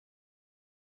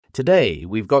Today,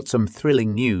 we've got some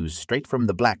thrilling news straight from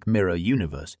the Black Mirror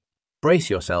universe. Brace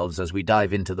yourselves as we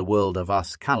dive into the world of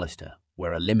USS Callister,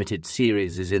 where a limited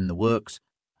series is in the works,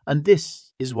 and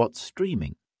this is what's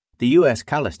streaming. The USS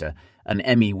Callister, an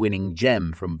Emmy-winning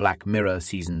gem from Black Mirror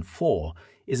Season 4,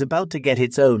 is about to get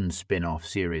its own spin-off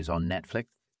series on Netflix.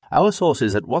 Our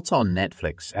sources at What's on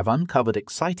Netflix have uncovered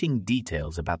exciting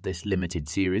details about this limited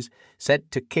series,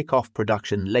 set to kick off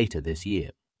production later this year.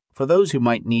 For those who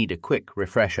might need a quick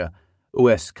refresher,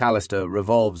 USS Callister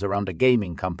revolves around a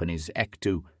gaming company's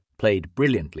Ecto, played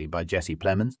brilliantly by Jesse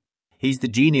Plemons. He's the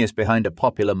genius behind a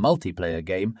popular multiplayer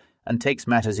game and takes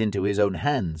matters into his own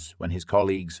hands when his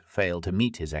colleagues fail to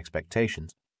meet his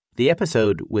expectations. The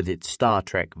episode, with its Star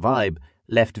Trek vibe,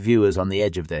 left viewers on the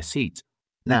edge of their seats.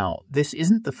 Now, this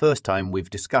isn't the first time we've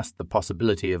discussed the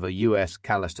possibility of a USS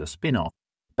Callister spin-off.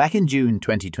 Back in June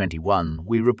 2021,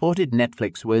 we reported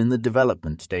Netflix were in the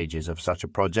development stages of such a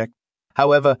project.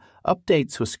 However,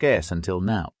 updates were scarce until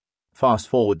now. Fast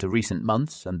forward to recent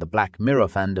months, and the Black Mirror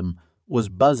fandom was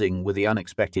buzzing with the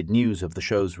unexpected news of the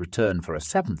show's return for a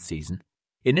 7th season.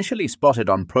 Initially spotted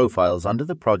on profiles under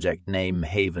the project name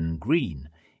Haven Green,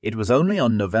 it was only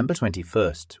on November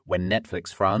 21st when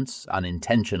Netflix France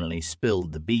unintentionally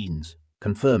spilled the beans,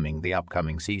 confirming the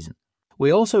upcoming season. We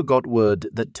also got word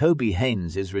that Toby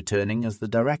Haynes is returning as the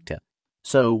director.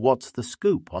 So what's the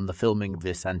scoop on the filming of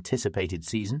this anticipated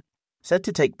season? Set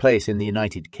to take place in the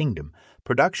United Kingdom,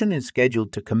 production is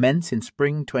scheduled to commence in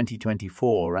spring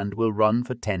 2024 and will run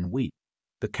for 10 weeks.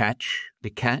 The catch?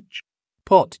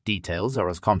 Plot details are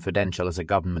as confidential as a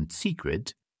government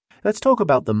secret. Let's talk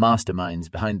about the masterminds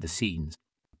behind the scenes.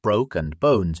 Broke and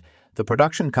Bones, the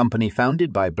production company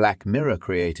founded by Black Mirror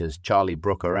creators Charlie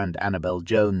Brooker and Annabelle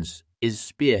Jones, is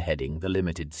spearheading the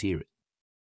limited series.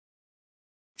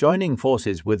 Joining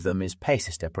forces with them is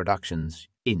Pacister Productions,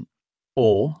 Inc.,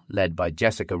 or, led by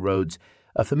Jessica Rhodes,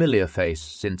 a familiar face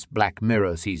since Black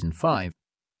Mirror Season 5.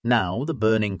 Now, the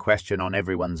burning question on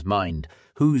everyone's mind,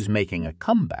 who's making a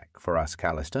comeback for USS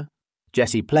Callister?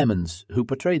 Jesse Plemons, who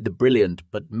portrayed the brilliant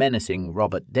but menacing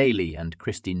Robert Daly, and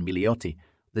Christine Milioti,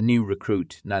 the new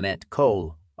recruit Nanette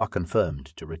Cole, are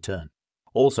confirmed to return.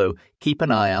 Also, keep an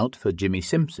eye out for Jimmy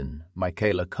Simpson,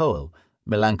 Michaela Coel,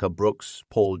 Milanka Brooks,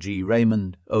 Paul G.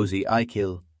 Raymond, Ozzy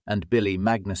Eichel, and Billy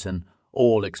Magnuson,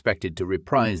 all expected to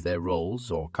reprise their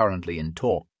roles or currently in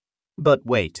talk. But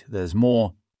wait, there's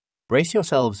more. Brace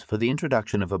yourselves for the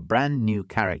introduction of a brand new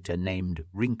character named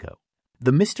Rinko.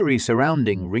 The mystery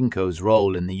surrounding Rinko's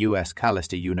role in the USS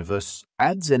Callister universe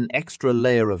adds an extra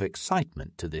layer of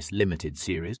excitement to this limited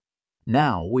series.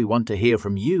 Now we want to hear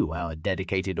from you, our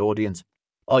dedicated audience.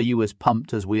 Are you as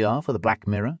pumped as we are for the Black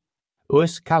Mirror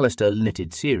USS Callister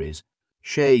limited series?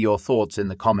 Share your thoughts in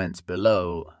the comments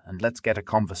below, and let's get a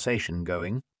conversation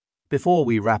going. Before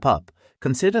we wrap up,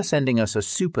 consider sending us a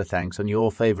super thanks on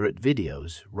your favorite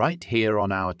videos right here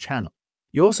on our channel.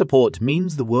 Your support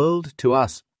means the world to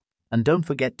us. And don't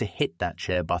forget to hit that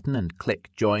share button and click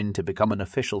join to become an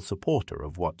official supporter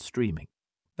of What's Streaming.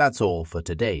 That's all for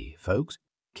today, folks.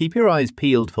 Keep your eyes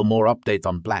peeled for more updates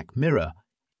on Black Mirror,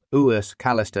 USS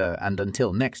Callister, and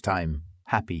until next time,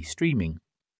 happy streaming.